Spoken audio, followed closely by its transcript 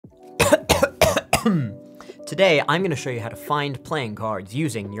Today, I'm gonna show you how to find playing cards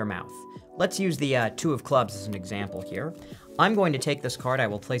using your mouth. Let's use the two of clubs as an example here. I'm going to take this card, I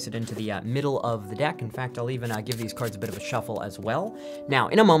will place it into the middle of the deck. In fact, I'll even give these cards a bit of a shuffle as well. Now,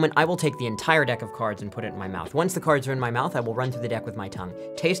 in a moment, I will take the entire deck of cards and put it in my mouth. Once the cards are in my mouth, I will run through the deck with my tongue,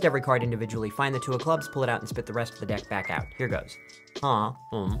 taste every card individually, find the two of clubs, pull it out, and spit the rest of the deck back out. Here goes.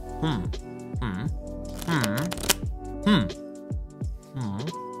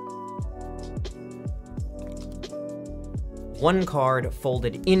 One card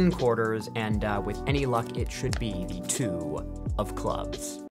folded in quarters, and with any luck, it should be the two of clubs.